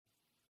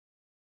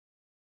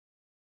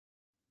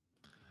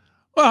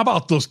Well, how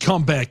about those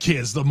comeback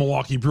kids, the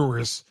Milwaukee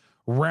Brewers,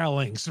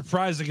 rallying,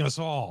 surprising us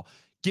all,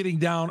 getting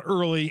down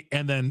early,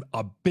 and then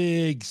a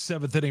big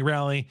seventh inning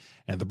rally,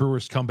 and the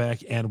Brewers come back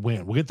and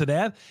win. We'll get to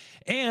that.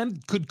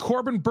 And could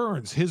Corbin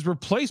Burns, his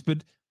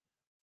replacement,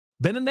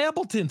 been in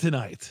Appleton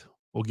tonight?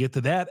 We'll get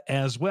to that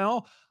as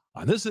well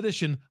on this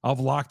edition of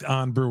Locked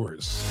On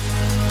Brewers.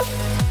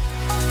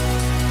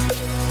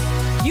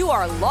 You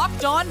are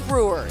Locked On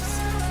Brewers,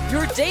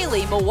 your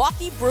daily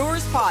Milwaukee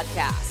Brewers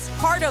podcast.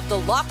 Part of the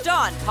Locked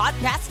On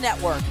Podcast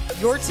Network,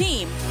 your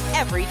team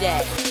every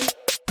day.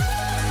 Hey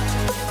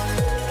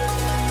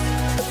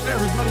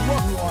everybody,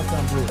 welcome to Locked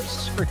On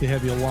Brewers. Great to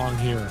have you along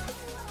here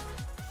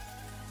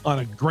on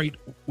a great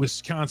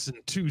Wisconsin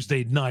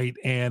Tuesday night,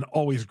 and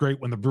always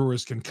great when the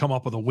Brewers can come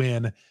up with a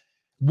win.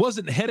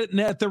 Wasn't headed in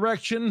that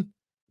direction,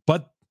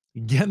 but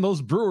again,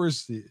 those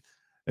Brewers,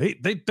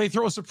 they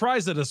throw a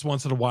surprise at us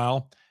once in a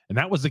while, and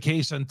that was the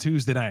case on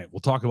Tuesday night. We'll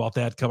talk about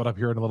that coming up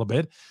here in a little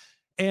bit.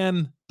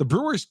 And the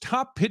Brewers'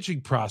 top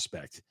pitching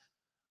prospect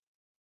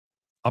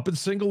up in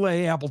single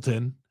A,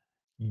 Appleton,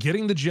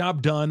 getting the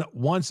job done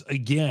once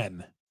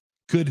again.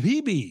 Could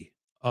he be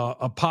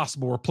a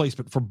possible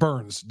replacement for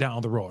Burns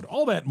down the road?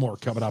 All that and more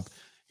coming up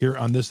here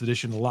on this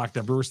edition of Locked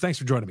On Brewers. Thanks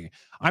for joining me.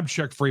 I'm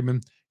Chuck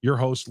Freeman, your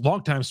host,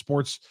 longtime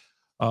sports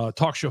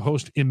talk show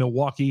host in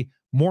Milwaukee,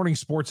 morning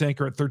sports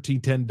anchor at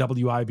 1310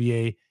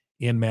 WIBA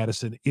in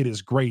Madison. It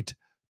is great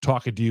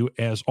talking to you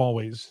as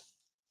always.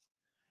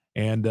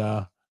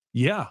 And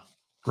yeah,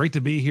 great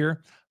to be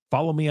here.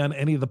 Follow me on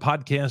any of the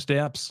podcast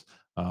apps,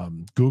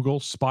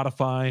 Google,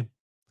 Spotify,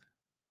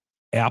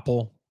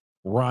 Apple.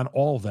 We're on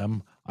all of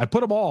them. I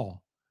put them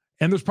all,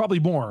 and there's probably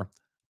more,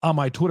 on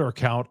my Twitter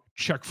account,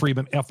 Chuck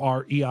Freeman,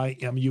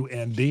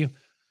 FREIMUND.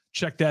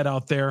 Check that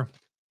out there.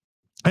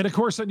 And of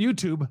course, on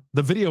YouTube,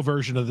 the video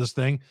version of this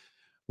thing,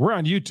 we're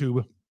on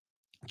YouTube.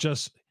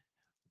 Just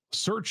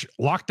search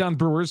Locked On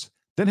Brewers,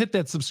 then hit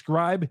that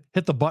subscribe,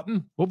 hit the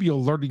button. We'll be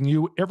alerting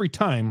you every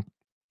time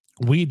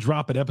we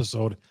drop an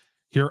episode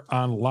here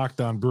on Locked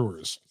On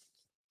Brewers.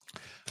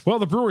 Well,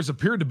 the Brewers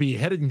appeared to be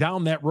heading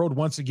down that road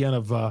once again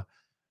of,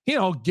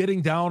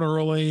 getting down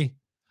early.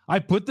 I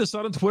put this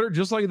on Twitter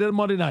just like I did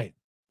Monday night.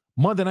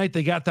 Monday night,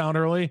 they got down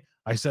early.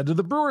 I said to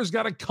the Brewers,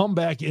 got to come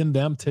back in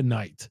them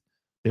tonight.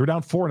 They were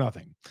down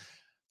 4-0.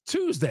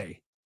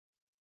 Tuesday,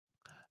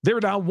 they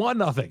were down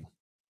 1-0.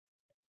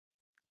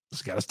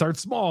 Just got to start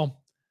small.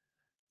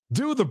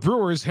 Do the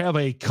Brewers have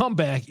a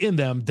comeback in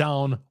them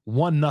down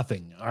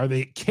 1-0? Are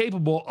they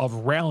capable of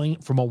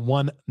rallying from a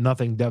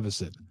 1-0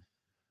 deficit?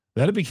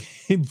 Then it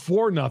became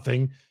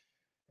 4-0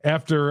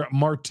 after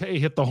Marte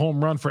hit the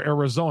home run for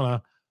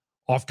Arizona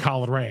off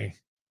Colin Ray.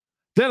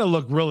 Then it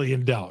looked really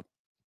in doubt.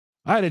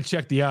 I had to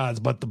check the odds,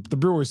 but the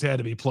Brewers had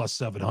to be plus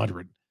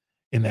 700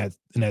 in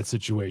that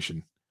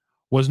situation.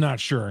 Was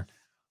not sure.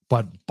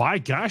 But by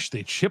gosh,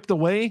 they chipped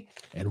away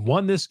and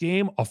won this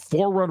game. A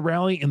 4-run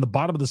rally in the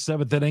bottom of the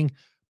seventh inning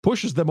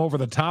pushes them over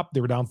the top.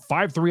 They were down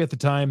 5-3 at the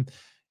time,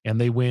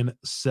 and they win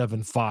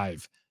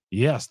 7-5.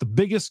 Yes, the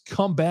biggest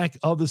comeback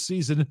of the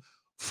season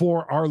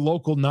for our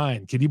local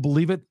nine. Can you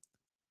believe it?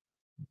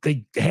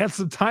 They had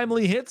some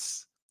timely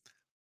hits.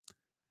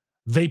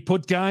 They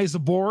put guys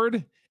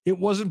aboard. It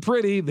wasn't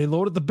pretty. They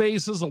loaded the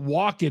bases, a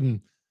walk,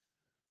 and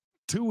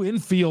 2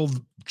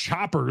 infield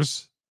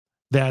choppers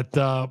that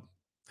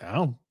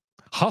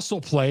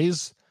hustle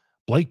plays.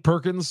 Blake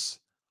Perkins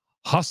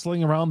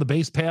hustling around the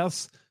base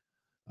paths.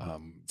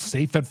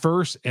 Safe at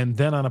first, and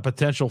then on a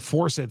potential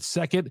force at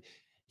second,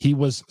 he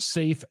was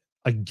safe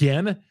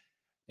again,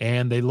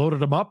 and they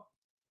loaded him up.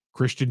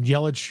 Christian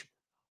Yelich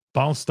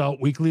bounced out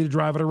weakly to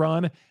drive it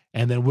around,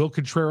 and then Will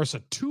Contreras, a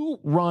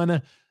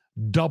 2-run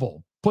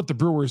double, put the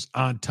Brewers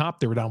on top.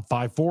 They were down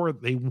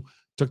 5-4. They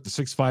took the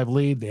 6-5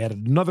 lead. They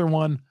added another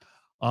one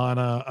on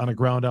a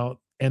ground out,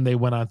 and they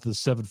went on to the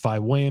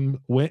 7-5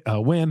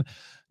 win.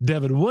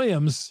 Devin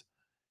Williams,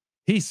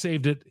 he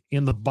saved it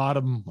in the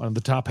bottom, on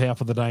the top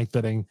half of the ninth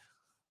inning.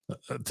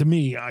 To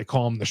me, I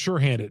call him the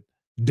sure-handed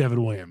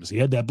Devin Williams. He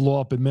had that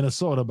blow up in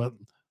Minnesota, but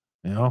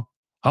how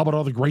about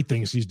all the great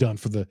things he's done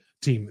for the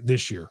team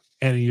this year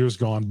and in years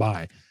gone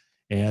by?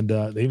 And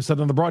they even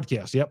said on the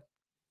broadcast, yep,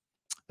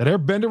 that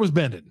airbender was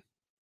bending.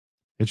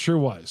 It sure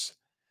was.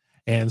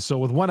 And so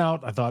with one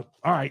out, I thought,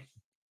 all right,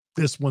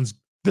 this one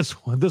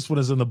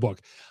is in the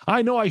book.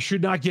 I know I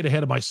should not get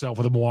ahead of myself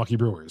with the Milwaukee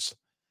Brewers.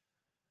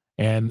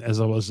 And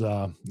as I was,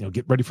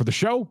 get ready for the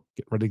show,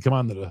 get ready to come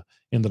on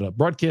into the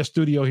broadcast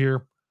studio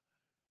here,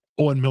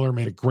 Owen Miller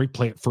made a great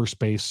play at first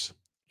base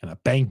and a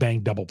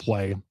bang double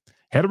play.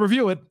 Had to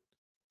review it,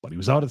 but he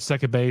was out at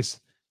second base.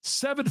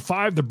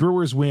 7-5, the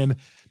Brewers win.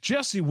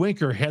 Jesse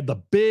Winker had the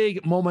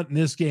big moment in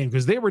this game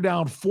because they were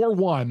down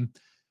 4-1.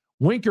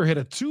 Winker hit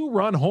a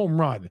 2-run home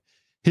run.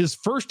 His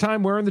first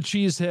time wearing the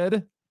cheese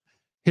head.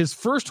 His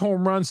first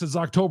home run since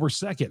October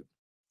 2nd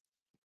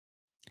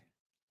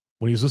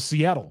when he was with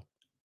Seattle.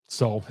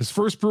 So his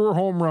first Brewer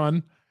home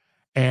run,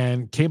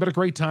 and came at a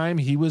great time.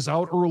 He was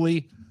out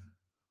early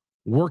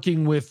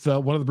working with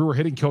one of the Brewer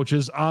hitting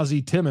coaches,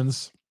 Ozzie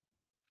Timmons.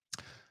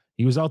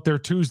 He was out there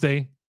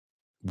Tuesday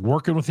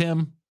working with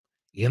him.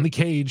 in the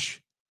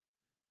cage.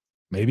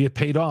 Maybe it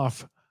paid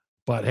off,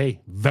 but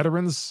hey,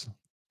 veterans,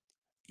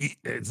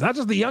 it's not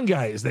just the young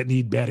guys that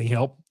need batting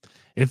help.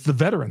 It's the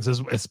veterans,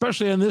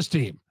 especially on this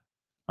team.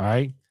 All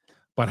right.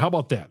 But how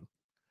about that?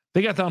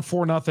 They got down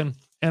 4-0,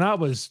 and I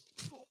was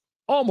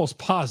almost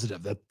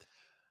positive that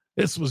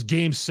this was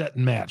game, set,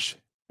 and match.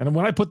 And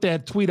when I put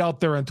that tweet out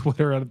there on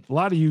Twitter, a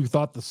lot of you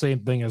thought the same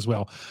thing as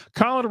well.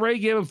 Colin Ray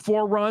gave up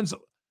 4 runs.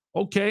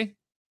 Okay.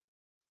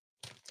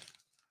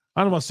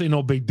 I don't want to say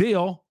no big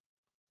deal,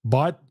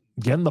 but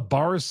again, the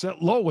bar is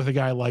set low with a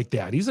guy like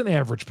that. He's an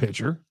average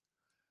pitcher.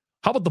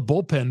 How about the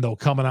bullpen, though,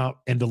 coming out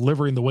and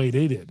delivering the way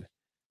they did?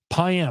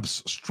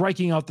 Piamps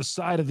striking out the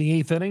side of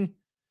the 8th inning.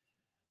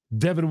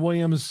 Devin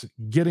Williams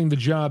getting the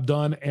job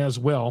done as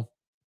well.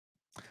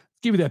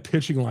 Give you that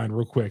pitching line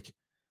real quick.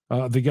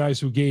 The guys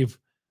who gave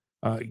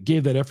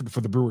that effort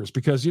for the Brewers,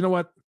 because you know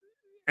what?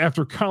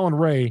 After Colin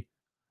Ray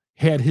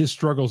had his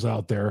struggles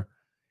out there,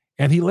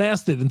 and he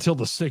lasted until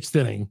the 6th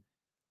inning,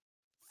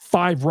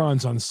 5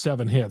 runs on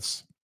 7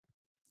 hits.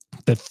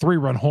 That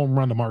 3-run home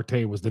run to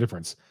Marte was the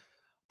difference.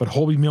 But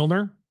Hobie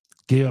Milner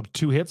gave up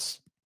 2 hits,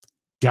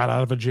 got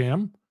out of a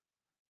jam.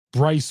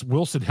 Bryce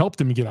Wilson helped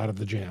him get out of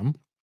the jam.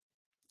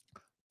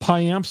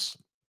 Piamps,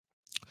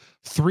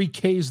 3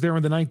 Ks there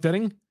in the 9th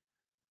inning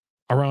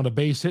around a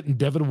base hit, and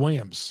Devin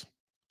Williams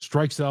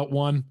strikes out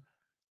 1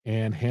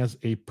 and has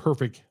a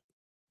perfect,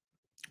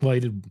 well,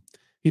 he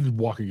did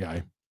walk a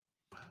guy,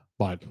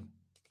 but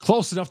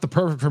close enough to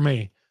perfect for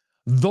me.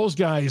 Those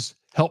guys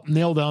helped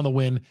nail down the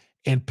win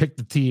and pick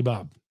the team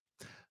up.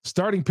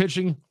 Starting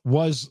pitching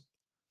was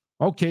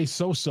okay,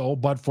 so,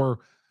 but for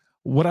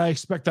what I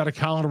expect out of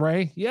Colin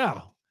Ray,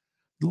 yeah.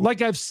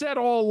 Like I've said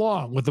all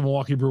along with the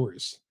Milwaukee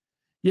Brewers,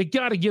 you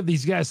got to give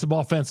these guys some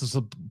offensive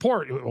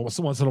support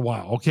once in a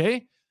while,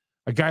 okay?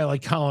 A guy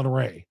like Colin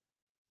Ray,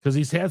 because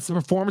he's had some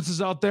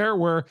performances out there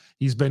where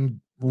he's been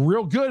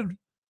real good,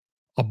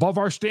 above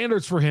our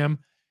standards for him,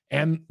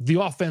 and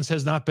the offense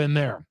has not been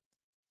there.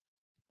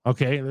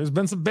 Okay, there's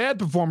been some bad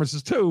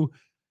performances too,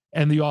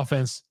 and the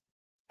offense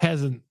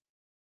hasn't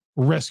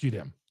rescued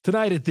him.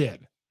 Tonight it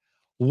did.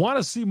 Want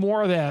to see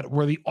more of that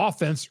where the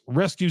offense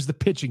rescues the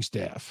pitching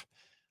staff.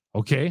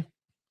 Okay?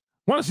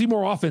 Want to see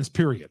more offense,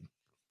 period.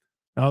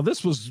 Now,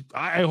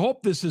 I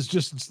hope this is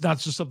it's not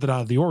just something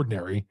out of the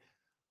ordinary.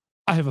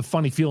 I have a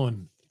funny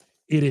feeling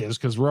it is,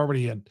 because we're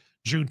already in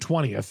June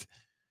 20th,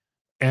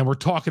 and we're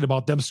talking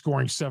about them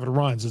scoring 7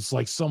 runs. It's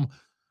like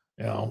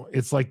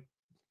it's like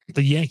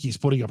the Yankees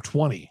putting up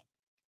 20.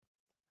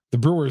 The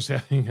Brewers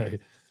having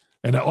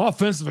an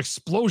offensive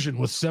explosion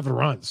with 7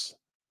 runs.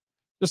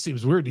 Just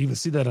seems weird to even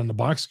see that on the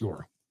box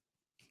score.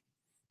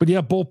 But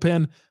yeah,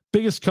 bullpen,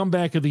 biggest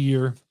comeback of the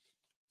year.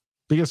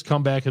 Biggest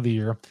comeback of the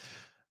year.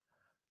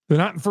 They're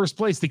not in first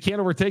place. They can't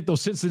overtake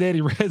those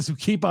Cincinnati Reds who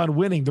keep on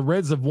winning. The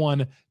Reds have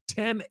won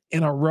 10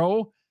 in a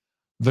row.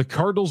 The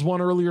Cardinals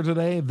won earlier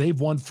today. They've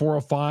won 4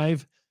 of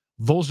 5.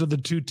 Those are the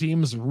 2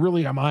 teams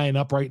really I'm eyeing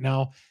up right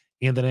now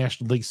in the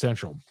National League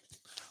Central.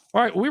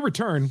 All right, when we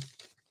return,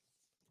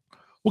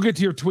 we'll get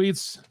to your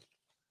tweets.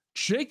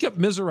 Jacob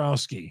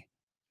Mizorowski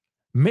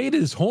made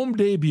his home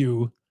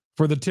debut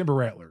for the Timber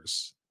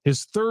Rattlers.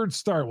 His 3rd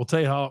start. We'll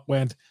tell you how it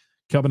went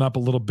coming up a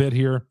little bit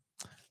here.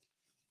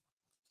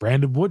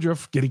 Brandon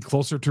Woodruff getting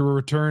closer to a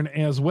return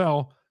as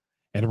well.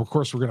 And of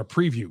course, we're going to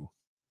preview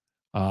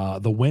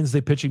the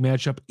Wednesday pitching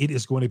matchup. It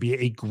is going to be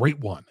a great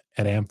one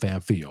at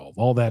AmFam Field.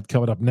 All that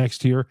coming up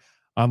next here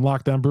on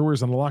Locked On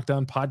Brewers on the Locked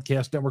On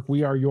Podcast Network.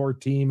 We are your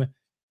team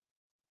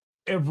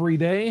every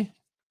day.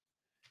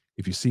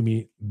 If you see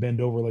me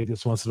bend over like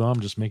this once in a while, I'm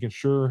just making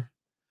sure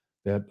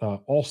that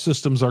all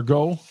systems are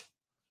go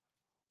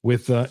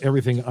with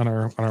everything on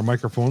our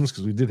microphones,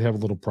 because we did have a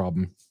little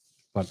problem,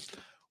 but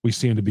we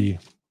seem to be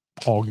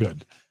all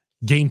good.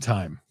 Game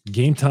time.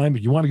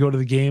 If you want to go to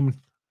the game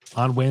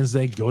on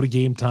Wednesday, go to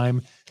Game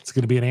Time. It's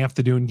going to be an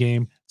afternoon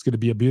game. It's going to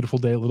be a beautiful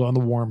day, a little on the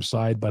warm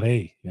side, but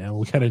hey,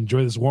 we got to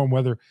enjoy this warm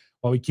weather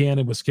while we can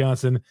in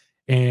Wisconsin.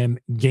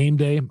 And game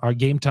day, our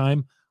Game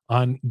Time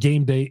on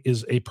game day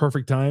is a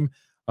perfect time.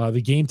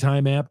 The Game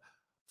Time app,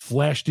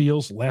 flash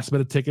deals, last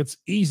minute tickets,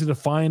 easy to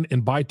find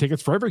and buy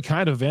tickets for every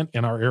kind of event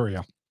in our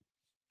area.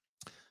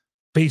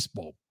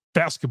 Baseball,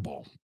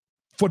 basketball,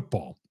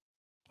 football,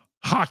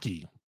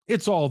 hockey,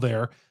 it's all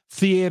there.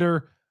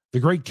 Theater, the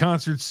great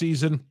concert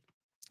season.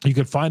 You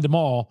can find them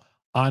all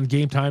on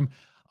Game Time,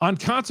 on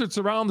concerts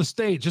around the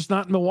state, just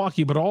not in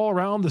Milwaukee, but all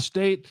around the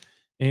state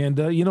and,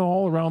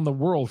 all around the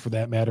world for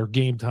that matter.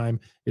 Game Time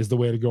is the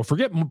way to go.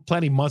 Forget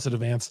planning months in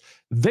advance.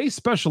 They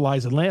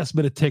specialize in last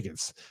minute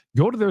tickets.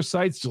 Go to their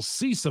sites. You'll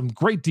see some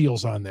great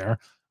deals on there.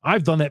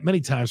 I've done that many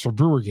times for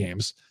Brewer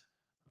games.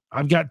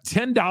 I've got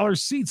 $10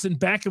 seats in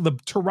back of the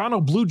Toronto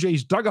Blue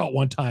Jays dugout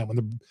one time when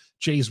the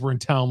Jays were in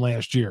town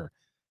last year.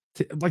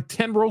 Like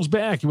 10 rows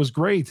back. It was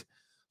great.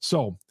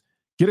 So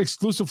get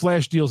exclusive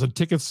flash deals and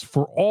tickets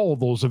for all of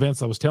those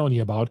events I was telling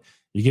you about.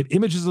 You get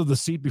images of the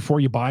seat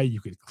before you buy.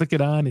 You can click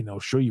it on and it'll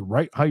show you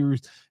right how you're,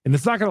 and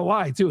it's not going to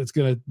lie too. It's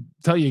going to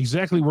tell you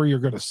exactly where you're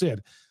going to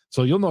sit.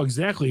 So you'll know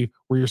exactly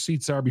where your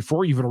seats are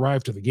before you even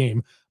arrive to the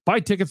game. Buy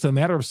tickets in a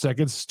matter of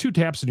seconds, 2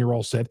 taps and you're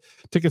all set.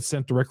 Tickets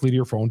sent directly to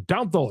your phone.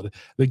 Download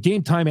the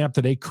Game Time app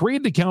today.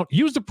 Create an account.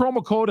 Use the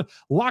promo code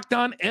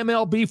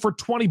LOCKEDONMLB for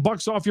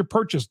 $20 off your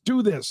purchase.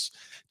 Do this.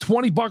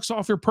 $20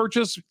 off your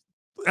purchase.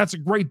 That's a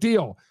great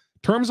deal.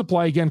 Terms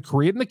apply. Again,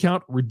 create an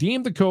account.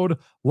 Redeem the code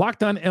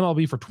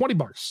LOCKEDONMLB for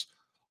 $20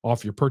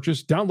 off your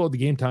purchase. Download the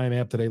Game Time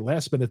app today.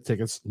 Last minute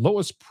tickets.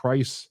 Lowest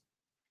price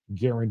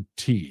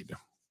guaranteed.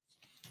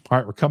 All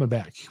right, we're coming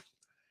back.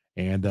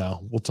 And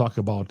we'll talk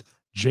about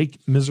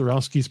Jake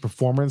Mizorowski's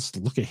performance,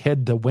 look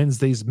ahead to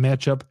Wednesday's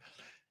matchup,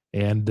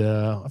 and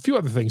a few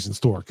other things in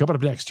store. Coming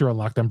up next here on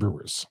Locked On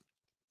Brewers.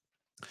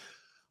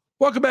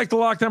 Welcome back to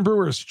Locked On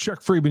Brewers.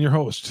 Chuck Friedman, your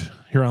host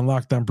here on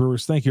Locked On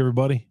Brewers. Thank you,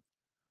 everybody,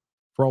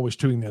 for always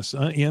tuning this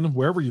in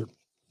wherever you're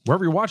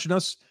watching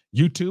us.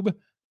 YouTube,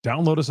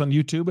 download us on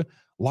YouTube.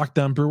 Locked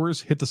On Brewers.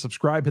 Hit the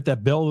subscribe. Hit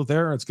that bell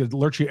there. It's going to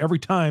alert you every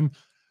time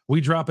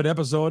we drop an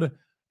episode.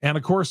 And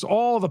of course,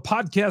 all the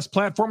podcast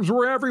platforms.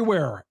 We're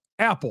everywhere.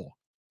 Apple,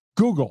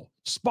 Google,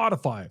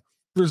 Spotify.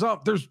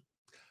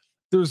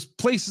 There's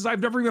places I've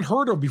never even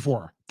heard of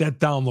before that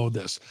download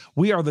this.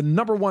 We are the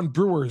 #1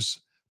 Brewers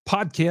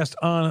podcast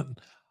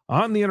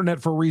on the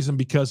internet for a reason,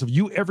 because of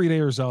you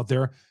everydayers out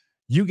there,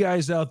 you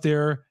guys out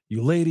there,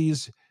 you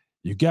ladies,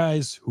 you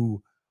guys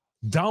who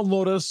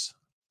download us,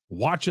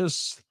 watch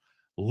us,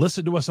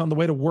 listen to us on the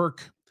way to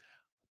work,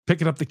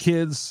 picking up the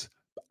kids,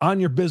 on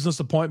your business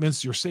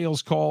appointments, your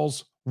sales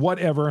calls,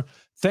 whatever.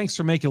 Thanks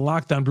for making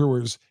Locked On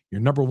Brewers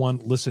your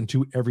 #1 listen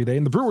to every day.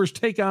 And the Brewers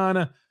take on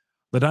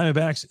the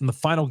Diamondbacks in the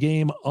final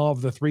game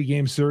of the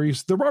 3-game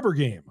series, the rubber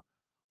game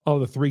of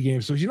the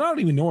 3-game series. You don't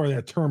even know where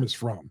that term is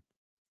from,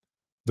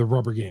 the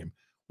rubber game.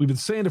 We've been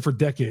saying it for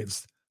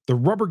decades, the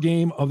rubber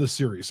game of the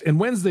series. And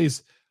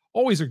Wednesday's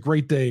always a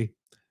great day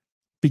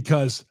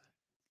because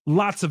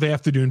lots of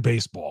afternoon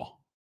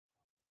baseball.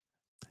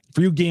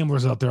 For you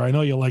gamblers out there, I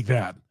know you like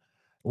that.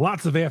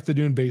 Lots of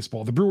afternoon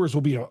baseball. The Brewers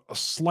will be a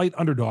slight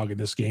underdog in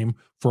this game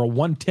for a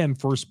 110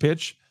 first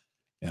pitch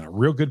and a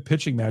real good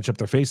pitching matchup.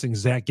 They're facing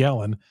Zach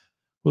Gallen,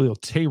 Julio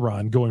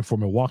Teheran going for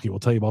Milwaukee. We'll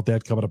tell you about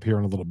that coming up here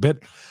in a little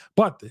bit.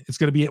 But it's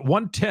going to be at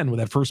 110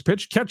 with that first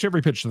pitch. Catch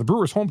every pitch to the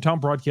Brewers'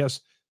 hometown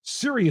broadcast,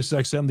 Sirius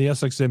XM, the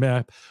SXM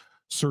app.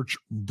 Search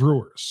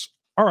Brewers.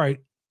 All right.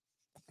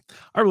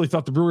 I really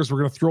thought the Brewers were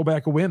going to throw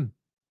back a win.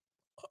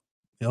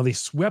 You know, they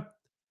swept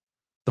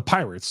the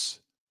Pirates.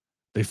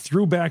 They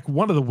threw back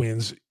one of the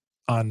wins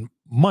on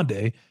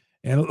Monday,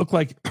 and it looked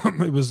like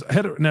it was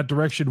headed in that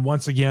direction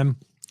once again.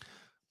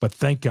 But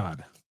thank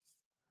God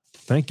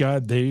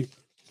they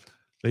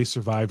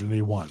survived and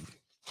they won.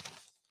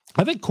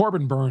 I think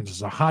Corbin Burnes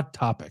is a hot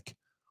topic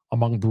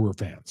among Brewer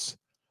fans.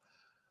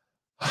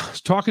 I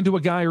was talking to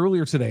a guy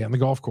earlier today on the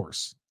golf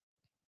course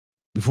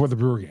before the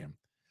Brewer game.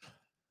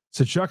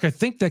 Said, Chuck, I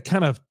think that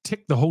kind of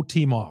ticked the whole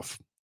team off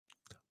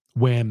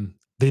when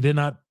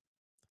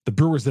the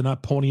Brewers did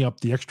not pony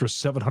up the extra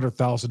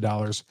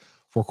 $700,000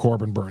 for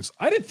Corbin Burnes.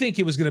 I didn't think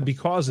it was going to be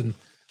causing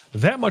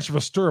that much of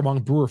a stir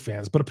among Brewer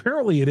fans, but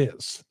apparently it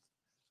is.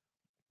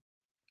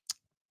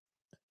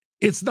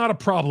 It's not a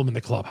problem in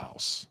the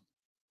clubhouse.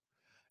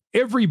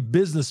 Every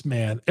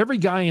businessman, every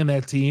guy in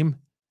that team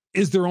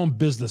is their own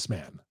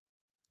businessman.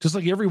 Just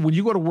like when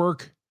you go to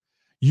work,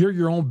 you're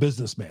your own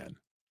businessman.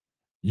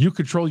 You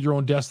control your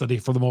own destiny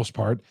for the most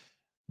part.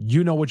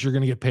 You know what you're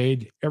going to get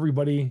paid.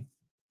 Everybody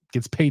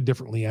gets paid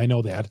differently. I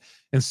know that.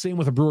 And same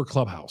with a Brewer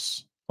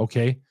clubhouse.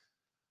 Okay.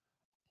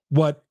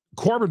 What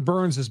Corbin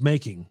Burnes is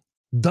making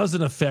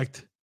doesn't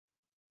affect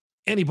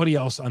anybody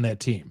else on that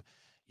team.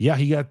 Yeah,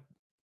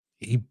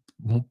 he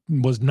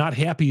was not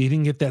happy he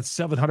didn't get that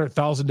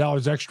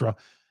 $700,000 extra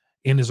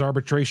in his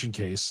arbitration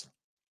case,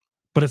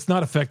 but it's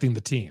not affecting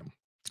the team.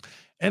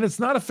 And it's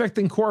not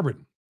affecting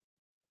Corbin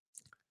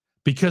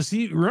because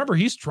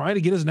he's trying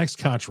to get his next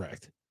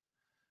contract.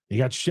 He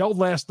got shelled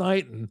last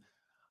night and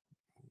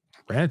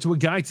ran into a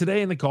guy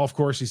today in the golf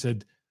course. He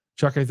said,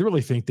 Chuck, I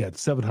really think that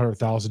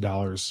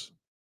 $700,000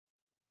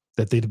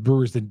 that the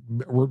Brewers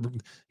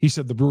he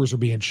said the Brewers are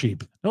being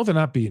cheap. No, they're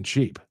not being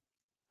cheap.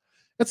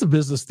 That's a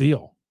business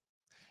deal.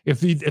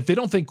 If they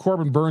don't think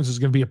Corbin Burnes is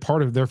going to be a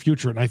part of their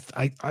future, and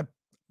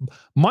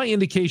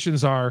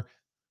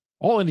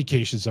all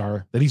indications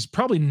are that he's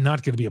probably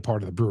not going to be a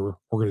part of the Brewer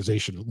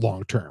organization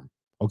long term.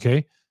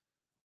 Okay,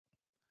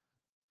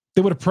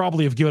 they would have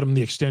probably given him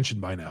the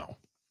extension by now.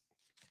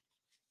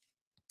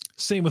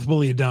 Same with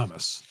Willy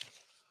Adames.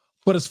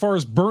 But as far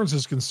as Burnes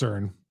is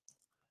concerned,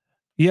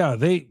 yeah,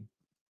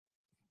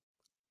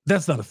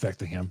 that's not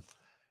affecting him.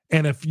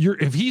 And if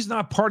he's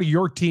not part of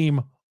your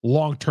team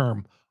long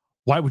term,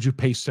 why would you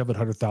pay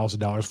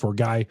 $700,000 for a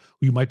guy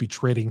who you might be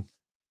trading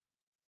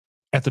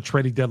at the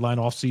trading deadline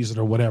off season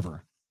or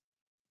whatever?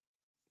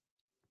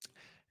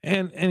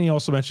 And he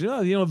also mentioned,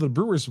 the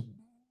Brewers,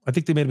 I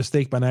think they made a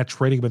mistake by not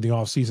trading him in the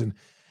off season.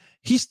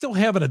 He's still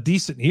having a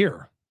decent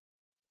year.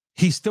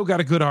 He's still got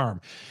a good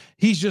arm.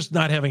 He's just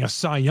not having a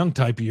Cy Young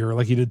type year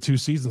like he did 2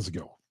 seasons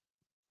ago.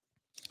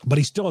 But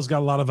he still has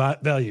got a lot of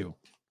value.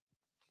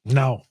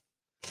 Now,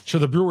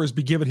 should the Brewers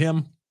be giving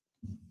him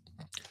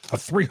a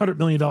 $300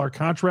 million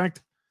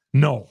contract?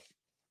 No.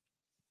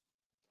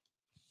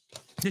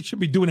 They should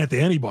be doing that to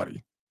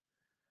anybody,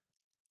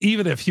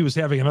 even if he was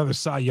having another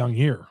Cy Young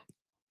year.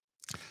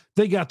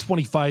 They got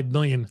 $25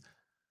 million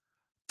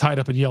tied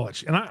up in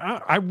Yelich. And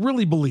I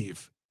really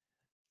believe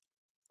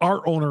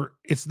our owner,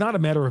 it's not a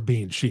matter of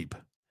being cheap.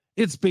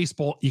 It's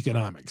baseball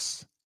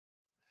economics.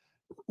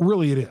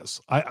 Really, it is.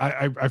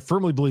 I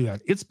firmly believe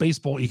that. It's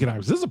baseball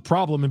economics. This is a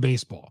problem in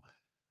baseball.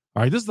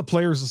 All right, this is the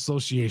Players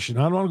Association.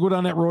 I don't want to go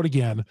down that road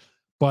again,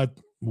 but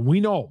we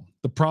know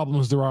the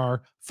problems there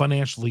are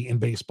financially in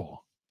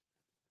baseball.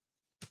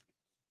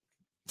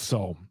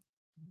 So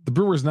the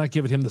Brewers not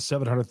giving him the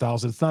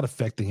 $700,000. It's not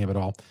affecting him at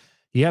all.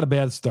 He had a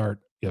bad start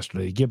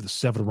yesterday. He gave the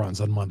 7 runs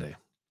on Monday.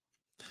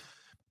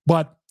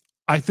 But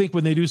I think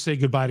when they do say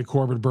goodbye to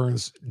Corbin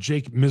Burnes,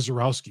 Jake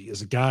Mizorowski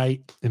is a guy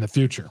in the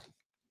future.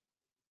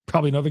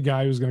 Probably another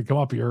guy who's going to come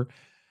up here,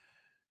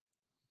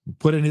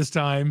 put in his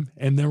time,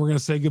 and then we're going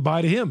to say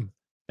goodbye to him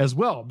as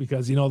well,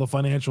 because, the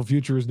financial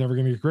future is never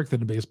going to be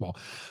corrected in baseball.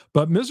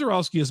 But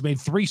Mizorowski has made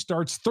 3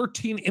 starts,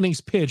 13 innings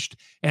pitched,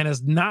 and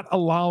has not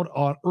allowed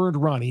an earned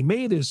run. He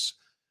made his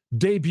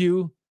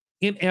debut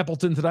in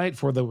Appleton tonight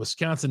for the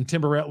Wisconsin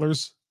Timber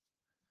Rattlers.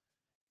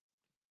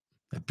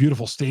 That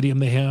beautiful stadium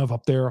they have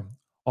up there,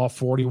 off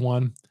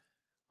 41.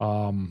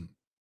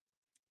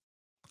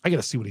 I got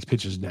to see what he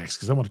pitches next,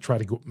 because I want to try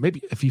to go.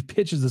 Maybe if he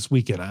pitches this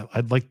weekend,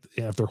 I'd like,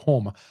 if they're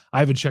home, I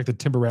haven't checked the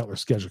Timber Rattler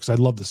schedule, because I'd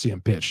love to see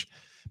him pitch,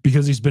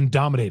 because he's been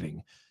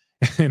dominating.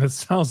 And it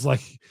sounds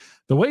like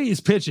the way he's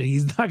pitching,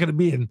 he's not going to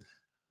be in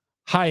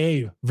high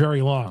A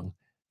very long.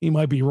 He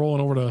might be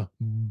rolling over to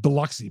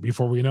Biloxi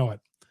before we know it,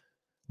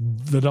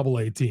 the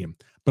AA team.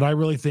 But I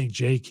really think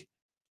Jake,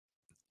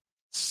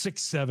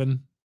 6'7",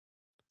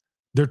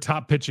 their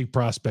top pitching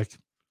prospect,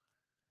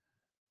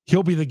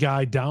 he'll be the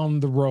guy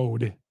down the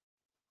road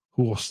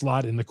who will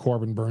slot into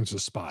Corbin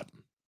Burnes' spot.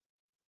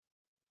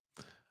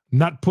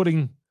 Not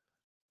putting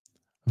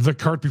the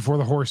cart before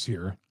the horse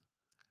here,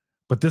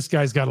 but this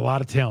guy's got a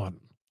lot of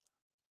talent.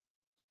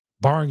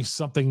 Barring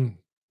something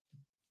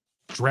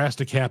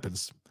drastic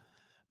happens,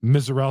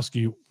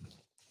 Mizorowski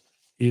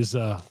is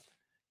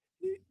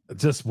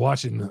just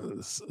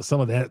watching some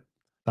of that,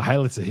 the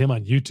highlights of him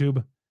on YouTube.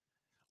 A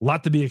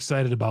lot to be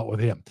excited about with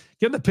him.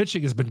 Again, the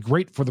pitching has been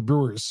great for the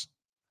Brewers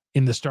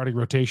in the starting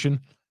rotation,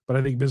 but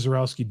I think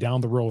Mizorowski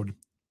down the road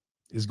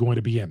is going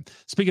to be in.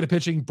 Speaking of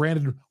pitching,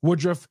 Brandon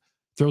Woodruff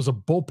throws a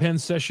bullpen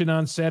session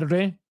on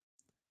Saturday.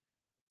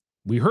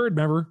 We heard,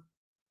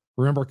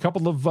 remember a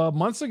couple of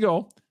months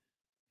ago,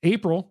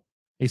 April,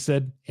 they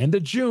said end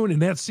of June,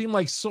 and that seemed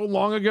like so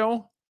long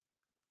ago.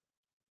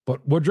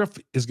 But Woodruff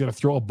is going to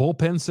throw a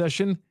bullpen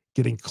session,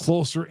 getting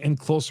closer and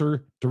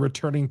closer to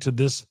returning to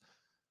this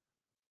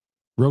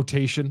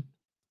rotation.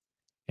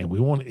 And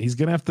he's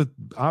going to have to,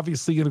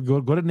 obviously, go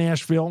to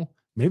Nashville.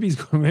 Maybe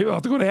I'll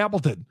have to go to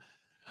Appleton.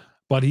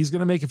 But he's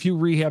going to make a few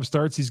rehab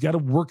starts. He's got to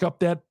work up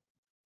that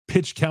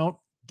pitch count.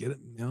 Get it,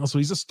 so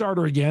he's a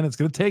starter again. It's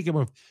going to take him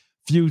a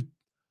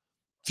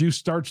few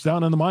starts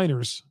down in the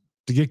minors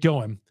to get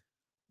going.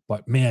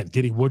 But man,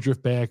 getting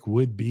Woodruff back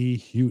would be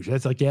huge.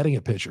 That's like adding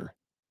a pitcher.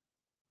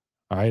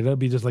 All right, that'd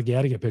be just like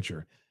adding a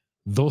pitcher.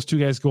 Those two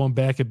guys going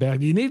back and back.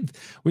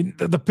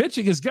 The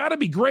pitching has got to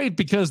be great,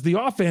 because the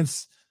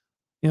offense,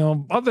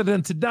 other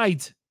than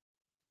tonight,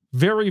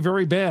 very,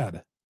 very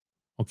bad.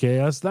 Okay,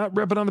 that's not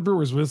ripping on the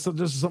Brewers. It's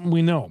just something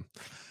we know.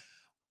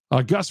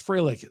 Gus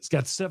Frelick has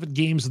got 7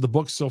 games in the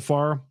books so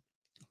far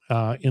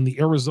in the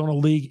Arizona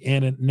League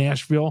and in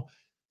Nashville.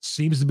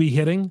 Seems to be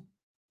hitting.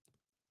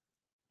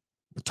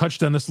 I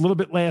touched on this a little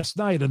bit last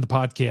night in the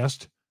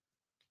podcast.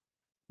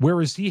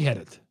 Where is he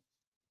headed?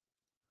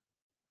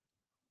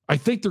 I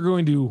think they're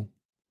going to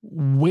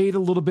wait a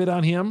little bit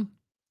on him.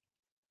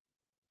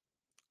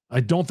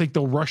 I don't think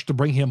they'll rush to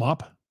bring him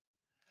up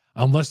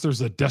unless there's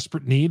a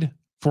desperate need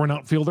for an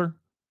outfielder.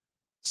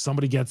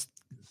 Somebody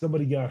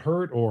got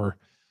hurt, or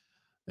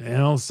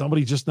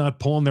somebody just not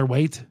pulling their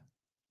weight.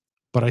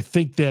 But I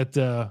think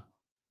that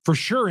for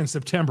sure in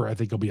September, I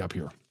think he'll be up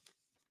here.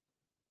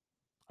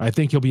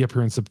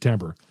 In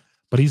September.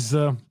 But he's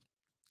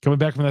coming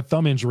back from that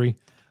thumb injury.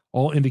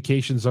 All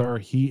indications are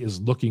he is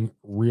looking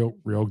real,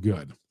 real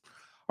good.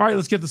 All right,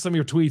 let's get to some of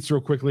your tweets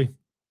real quickly.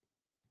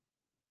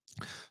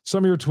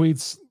 Some of your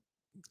tweets,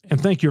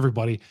 and thank you,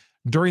 everybody.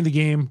 During the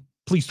game,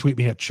 please tweet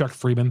me at Chuck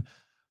Freeman.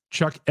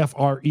 Chuck,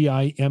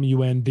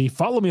 Freimund.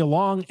 Follow me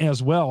along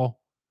as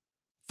well.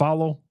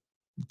 Follow,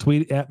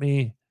 tweet at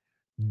me,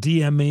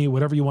 DM me,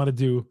 whatever you want to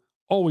do.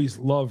 Always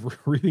love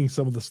reading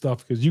some of the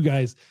stuff, because you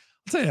guys,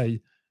 I'll tell you,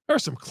 there are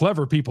some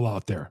clever people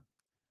out there.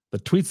 The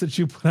tweets that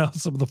you put out,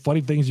 some of the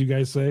funny things you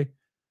guys say,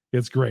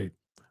 it's great.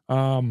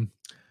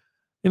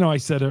 I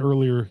said it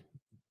earlier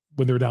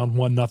when they're down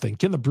 1-0.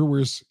 Can the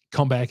Brewers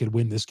come back and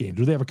win this game?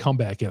 Do they have a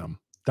comeback in them?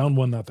 Down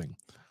 1-0.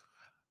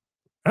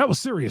 That was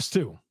serious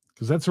too,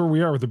 because that's where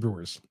we are with the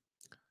Brewers.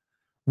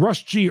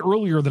 Rush G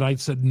earlier the night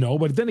said no,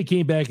 but then he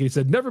came back and he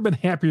said, never been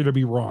happier to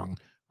be wrong.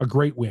 A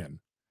great win.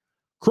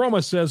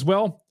 Chroma says,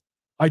 well,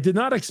 I did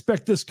not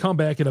expect this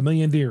comeback in a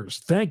million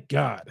years. Thank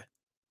God.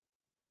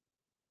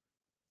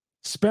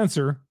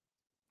 Spencer,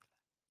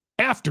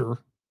 after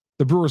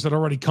the Brewers had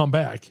already come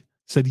back,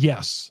 Said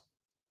yes.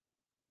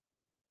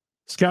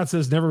 Scott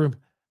says, never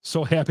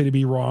so happy to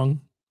be wrong.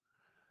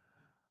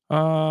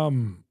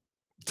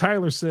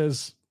 Tyler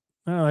says,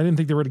 oh, I didn't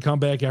think they were to come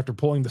back after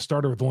pulling the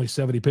starter with only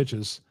 70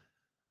 pitches.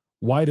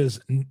 Why does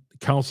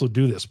Counsell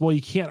do this? Well,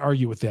 you can't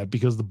argue with that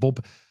because the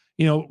bullpen,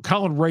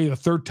 Colin Ray, the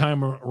third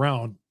time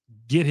around,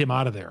 get him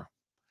out of there.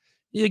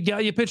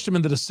 You pitched him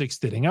into the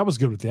sixth inning. I was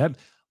good with that.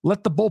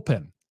 Let the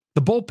bullpen.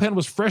 The bullpen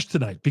was fresh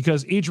tonight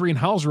because Adrian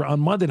Hauser on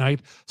Monday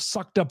night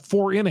sucked up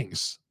 4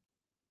 innings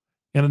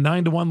and a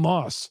 9-1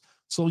 loss.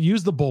 So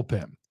use the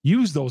bullpen.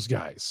 Use those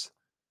guys.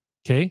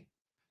 Okay?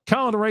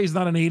 Colin Ray's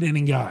not an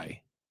 8-inning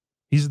guy.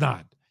 He's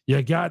not.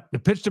 You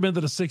pitched him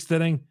into the sixth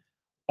inning.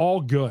 All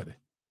good.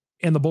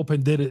 And the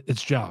bullpen did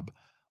its job,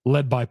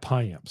 led by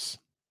Payams.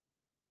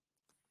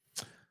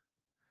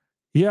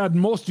 Yeah,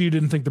 most of you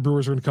didn't think the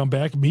Brewers were going to come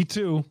back. Me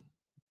too.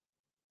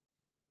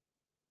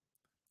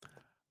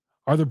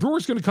 Are the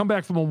Brewers going to come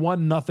back from a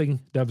 1-0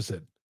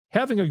 deficit?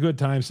 Having a good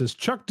time, says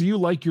Chuck, do you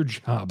like your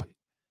job?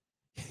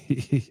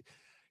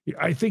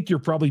 I think you're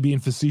probably being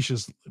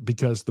facetious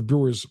because the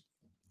Brewers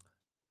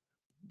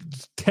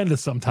tend to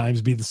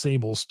sometimes be the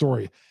same old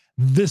story.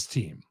 This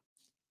team,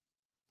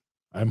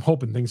 I'm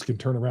hoping things can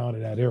turn around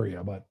in that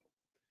area, but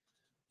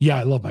yeah,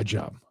 I love my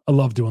job. I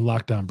love doing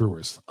Locked On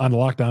Brewers on the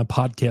Locked On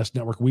Podcast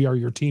Network. We are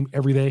your team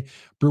every day.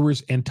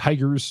 Brewers and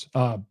Tigers,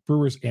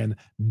 Brewers and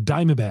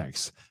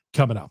Diamondbacks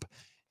coming up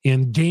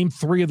in Game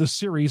 3 of the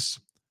series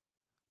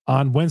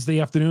on Wednesday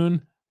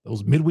afternoon.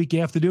 Those midweek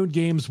afternoon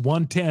games,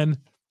 1:10.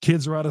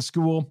 Kids are out of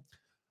school.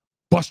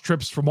 Bus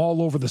trips from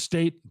all over the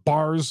state,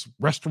 bars,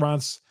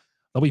 restaurants.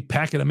 They'll be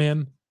packing them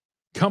in,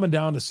 coming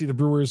down to see the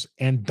Brewers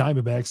and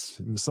Diamondbacks.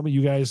 And some of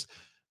you guys,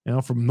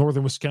 from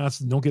northern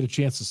Wisconsin don't get a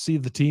chance to see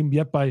the team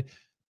yet by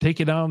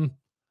taking down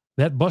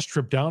that bus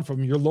trip down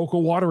from your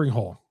local watering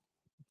hole.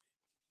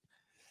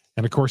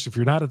 And of course, if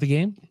you're not at the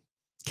game,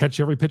 catch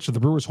every pitch of the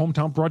Brewers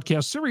hometown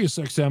broadcast, Sirius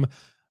XM,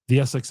 the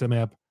SXM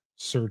app,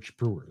 search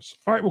Brewers.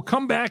 All right, we'll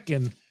come back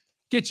and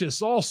get you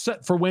all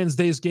set for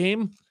Wednesday's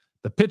game,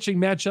 the pitching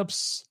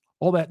matchups,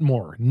 all that and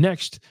more.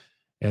 Next,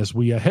 as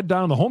we head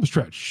down the home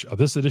stretch of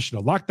this edition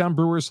of Locked On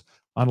Brewers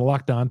on the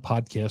Locked On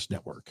Podcast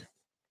Network.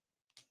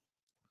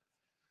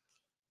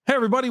 Hey,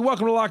 everybody.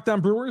 Welcome to Locked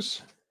On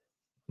Brewers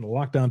on the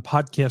Locked On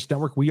Podcast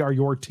Network. We are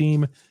your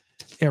team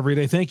every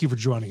day. Thank you for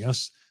joining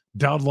us,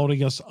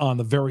 downloading us on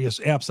the various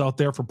apps out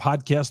there for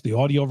podcasts, the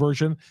audio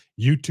version,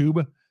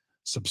 YouTube.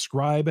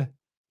 Subscribe,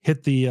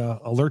 hit the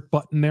alert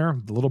button there,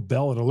 the little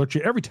bell. It'll alert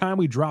you every time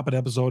we drop an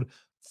episode.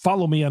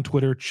 Follow me on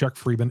Twitter, Chuck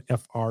Freeman,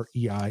 Freimund.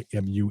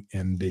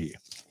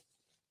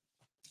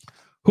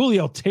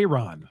 Julio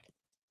Teheran.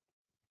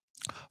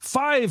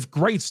 5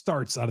 great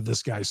starts out of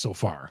this guy so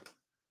far.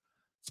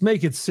 Let's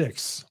make it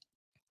 6.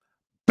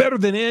 Better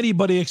than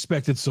anybody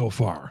expected so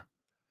far.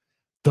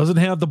 Doesn't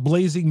have the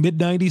blazing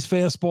mid-90s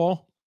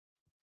fastball.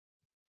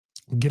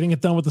 Getting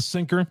it done with the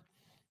sinker.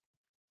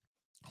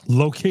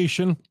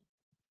 Location.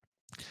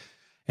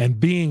 And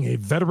being a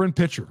veteran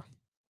pitcher.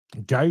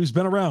 A guy who's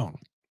been around.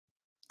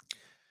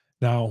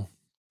 Now,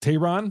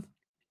 Teheran,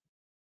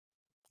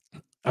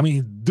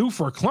 due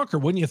for a clunker,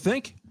 wouldn't you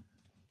think?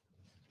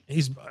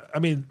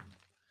 The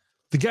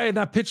guy had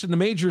not pitched in the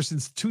majors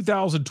since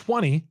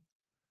 2020,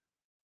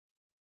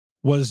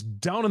 was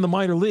down in the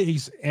minor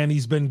leagues, and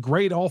he's been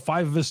great all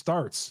 5 of his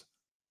starts.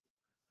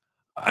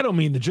 I don't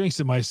mean to jinx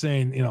him by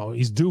saying,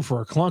 he's due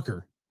for a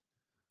clunker,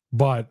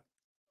 but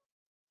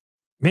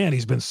man,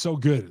 he's been so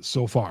good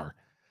so far.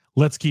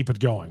 Let's keep it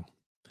going.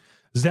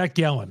 Zach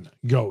Gallen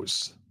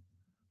goes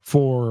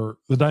for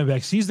the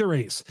Diamondbacks. He's their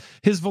ace.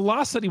 His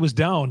velocity was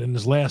down in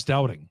his last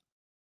outing.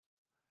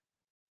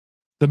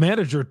 The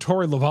manager,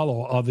 Torey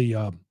Lovallo of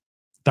the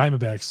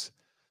Diamondbacks,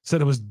 said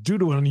it was due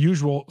to an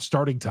unusual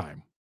starting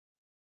time.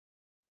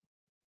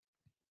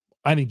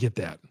 I didn't get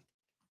that.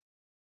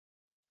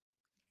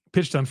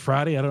 Pitched on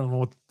Friday. I don't know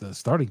what the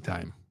starting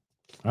time.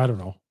 I don't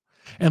know.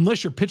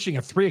 Unless you're pitching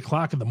at 3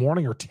 o'clock in the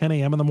morning or 10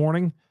 a.m. in the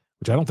morning,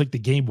 which I don't think the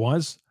game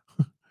was.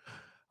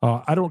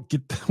 I don't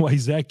get why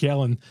Zach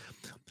Gallen,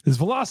 his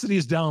velocity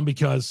is down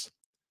because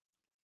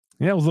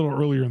it was a little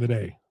earlier in the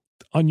day.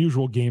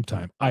 Unusual game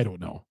time. I don't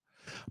know.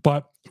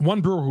 But one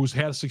Brewer who's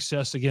had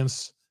success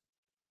against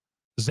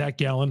Zach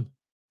Gallen,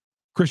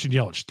 Christian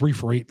Yelich, 3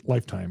 for 8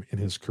 lifetime in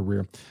his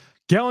career.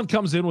 Gallen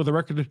comes in with a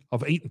record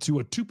of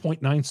 8-2, a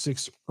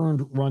 2.96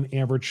 earned run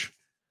average.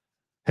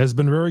 Has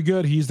been very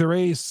good. He's their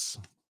ace.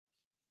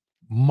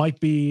 Might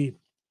be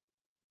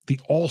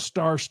the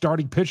all-star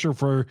starting pitcher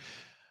for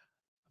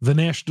the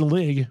National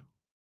League.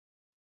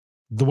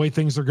 The way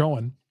things are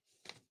going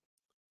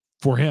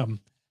for him.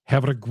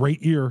 Having a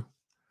great year.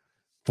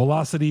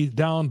 Velocity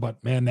down,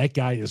 but man, that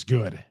guy is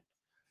good.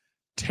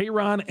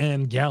 Teheran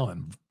and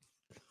Gallen.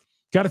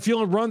 Got a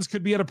feeling runs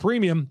could be at a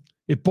premium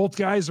if both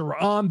guys are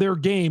on their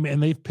game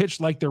and they've pitched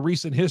like their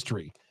recent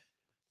history.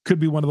 Could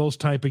be one of those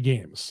type of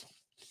games.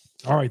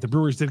 All right, the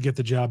Brewers did get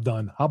the job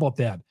done. How about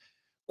that?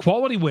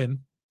 Quality win.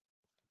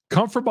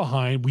 Come from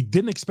behind. We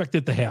didn't expect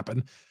it to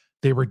happen.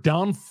 They were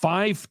down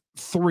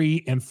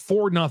 5-3 and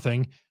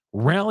 4-0.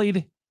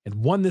 Rallied and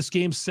won this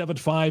game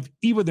 7-5,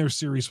 even their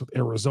series with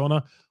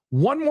Arizona.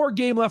 One more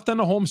game left on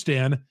the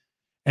homestand,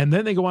 and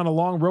then they go on a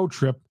long road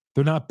trip.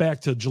 They're not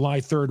back till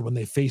July 3rd when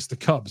they face the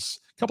Cubs.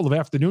 A couple of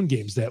afternoon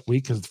games that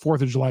week because it's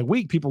 4th of July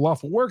week. People are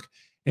off of work,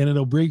 and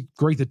it'll be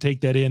great to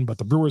take that in. But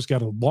the Brewers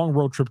got a long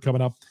road trip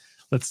coming up.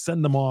 Let's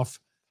send them off.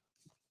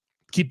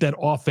 Keep that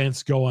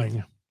offense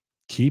going.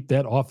 Keep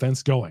that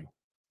offense going.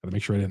 Got to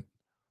make sure I didn't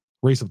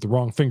raise up the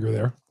wrong finger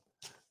there.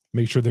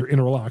 Make sure they're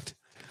interlocked.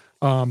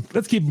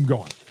 Let's keep them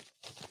going.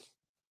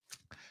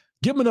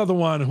 Give them another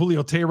one,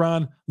 Julio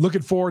Teheran.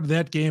 Looking forward to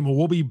that game, and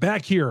we'll be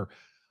back here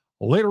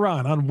later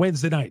on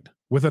Wednesday night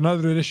with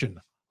another edition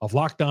of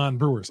Locked On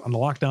Brewers on the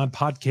Locked On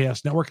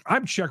Podcast Network.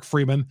 I'm Chuck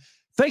Freeman.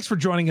 Thanks for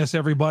joining us,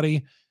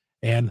 everybody,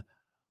 and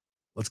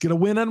let's get a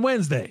win on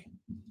Wednesday.